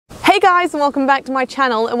Guys, and welcome back to my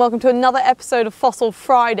channel and welcome to another episode of Fossil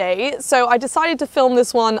Friday. So I decided to film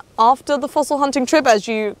this one after the fossil hunting trip, as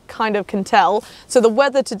you kind of can tell. So the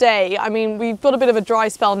weather today, I mean, we've got a bit of a dry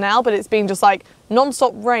spell now, but it's been just like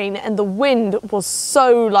non-stop rain, and the wind was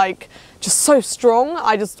so just so strong.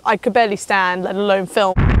 I could barely stand, let alone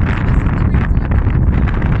film.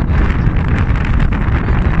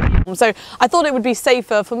 So I thought it would be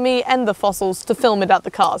safer for me and the fossils to film it at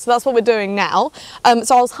the car. So that's what we're doing now.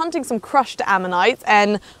 So I was hunting some crushed ammonites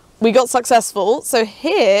and we got successful. So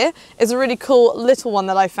here is a really cool little one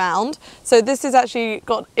that I found. So this is actually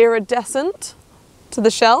got iridescent to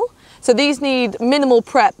the shell. So these need minimal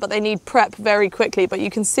prep, but they need prep very quickly. But you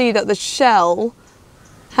can see that the shell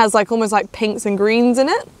has almost like pinks and greens in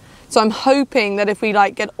it. So I'm hoping that if we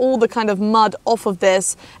get all the kind of mud off of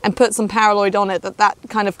this and put some paraloid on it, that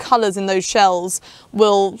kind of colours in those shells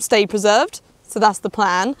will stay preserved. So that's the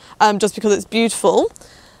plan, just because it's beautiful.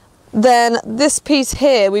 Then this piece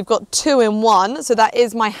here, we've got 2 in 1. So that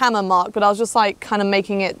is my hammer mark, but I was just kind of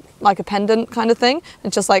making it like a pendant kind of thing.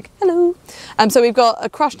 It's just like, hello. So we've got a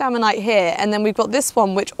crushed ammonite here, and then we've got this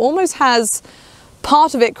one, which almost has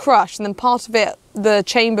part of it crushed and then part of it, the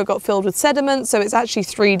chamber got filled with sediment, so it's actually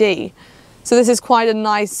 3D. So this is quite a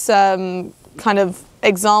nice kind of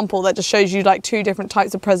example that just shows you 2 different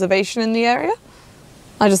types of preservation in the area.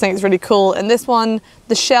 I just think it's really cool. And this one,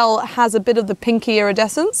 the shell has a bit of the pinky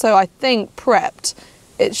iridescence, so I think prepped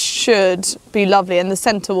it should be lovely, and the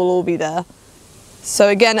center will all be there. So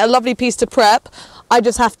again, a lovely piece to prep. I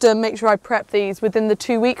just have to make sure I prep these within the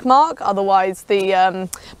 2-week mark, otherwise the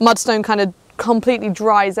mudstone kind of completely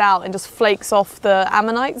dries out and just flakes off the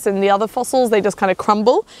ammonites and the other fossils. They just kind of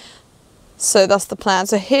crumble. So that's the plan.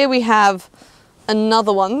 So here we have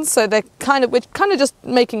another one. So we're kind of just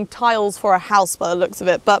making tiles for a house by the looks of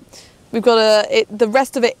it, but we've got the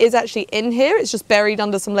rest of it is actually in here. It's just buried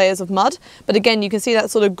under some layers of mud. But again, you can see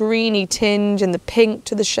that sort of greeny tinge and the pink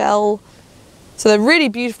to the shell. So they're really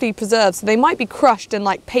beautifully preserved. So they might be crushed in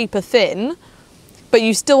paper thin, but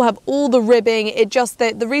you still have all the ribbing.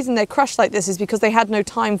 The reason they're crushed like this is because they had no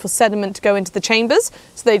time for sediment to go into the chambers,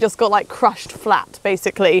 so they just got crushed flat,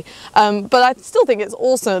 basically. But I still think it's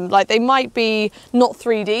awesome. They might be not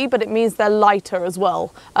 3D, but it means they're lighter as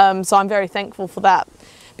well. So I'm very thankful for that,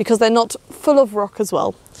 because they're not full of rock as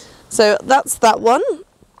well. So that's that one.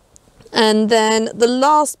 And then the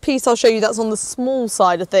last piece I'll show you that's on the small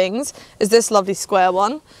side of things is this lovely square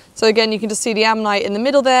one. So again, you can just see the ammonite in the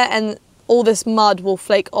middle there, and all this mud will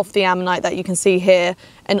flake off the ammonite that you can see here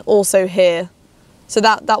and also here. So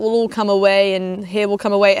that will all come away, and here will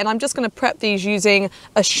come away. And I'm just going to prep these using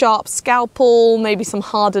a sharp scalpel, maybe some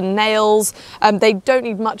hardened nails. They don't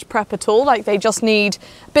need much prep at all. They just need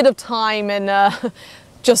a bit of time and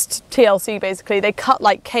just TLC basically. They cut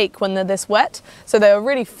like cake when they're this wet. So they're a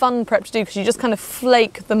really fun prep to do, because you just kind of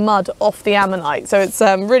flake the mud off the ammonite. So it's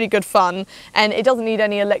really good fun, and it doesn't need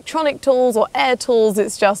any electronic tools or air tools.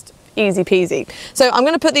 It's just easy peasy. So I'm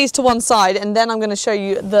going to put these to one side, and then I'm going to show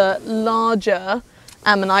you the larger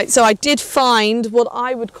ammonite. So I did find what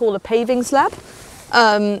I would call a paving slab.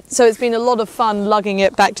 So it's been a lot of fun lugging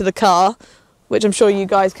it back to the car, which I'm sure you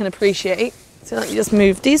guys can appreciate. So let me just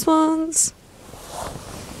move these ones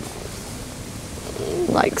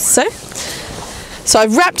like so. So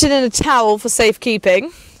I've wrapped it in a towel for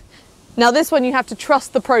safekeeping. Now this one you have to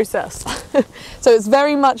trust the process. So it's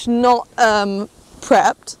very much not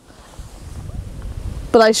prepped,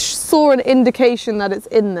 but I saw an indication that it's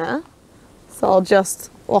in there. So I'll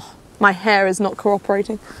just, oh, my hair is not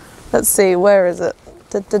cooperating. Let's see, where is it?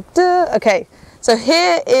 Okay, so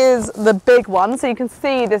here is the big one. So you can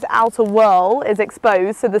see this outer whorl is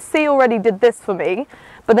exposed. So the sea already did this for me,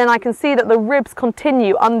 but then I can see that the ribs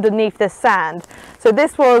continue underneath this sand. So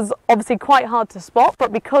this was obviously quite hard to spot,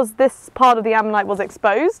 but because this part of the ammonite was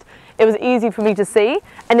exposed, it was easy for me to see,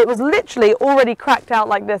 and it was literally already cracked out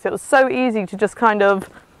like this. It was so easy to just kind of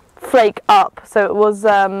flake up. So it was,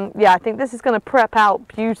 yeah, I think this is going to prep out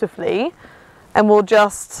beautifully, and we'll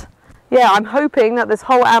just, yeah, I'm hoping that this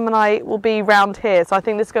whole ammonite will be round here. So I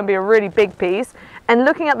think this is going to be a really big piece. And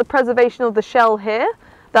looking at the preservation of the shell here,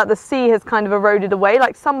 that the sea has kind of eroded away,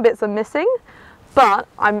 some bits are missing, but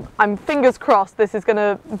I'm fingers crossed this is going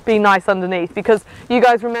to be nice underneath, because you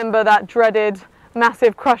guys remember that dreaded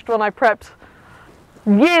massive crushed one I prepped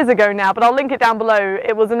years ago now, but I'll link it down below.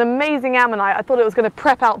 It was an amazing ammonite. I thought it was going to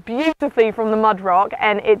prep out beautifully from the mud rock,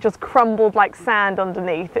 and it just crumbled like sand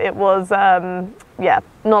underneath. It was, yeah,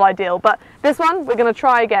 not ideal. But this one, we're going to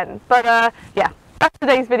try again. But yeah, That's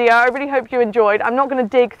today's video. I really hope you enjoyed. I'm not going to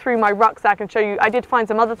dig through my rucksack and show you. I did find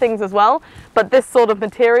some other things as well, but this sort of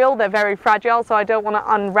material, they're very fragile, so I don't want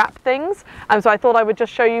to unwrap things. So I thought I would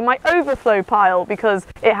just show you my overflow pile because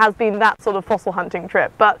it has been that sort of fossil hunting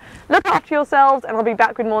trip. But look after yourselves, and I'll be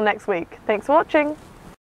back with more next week. Thanks for watching.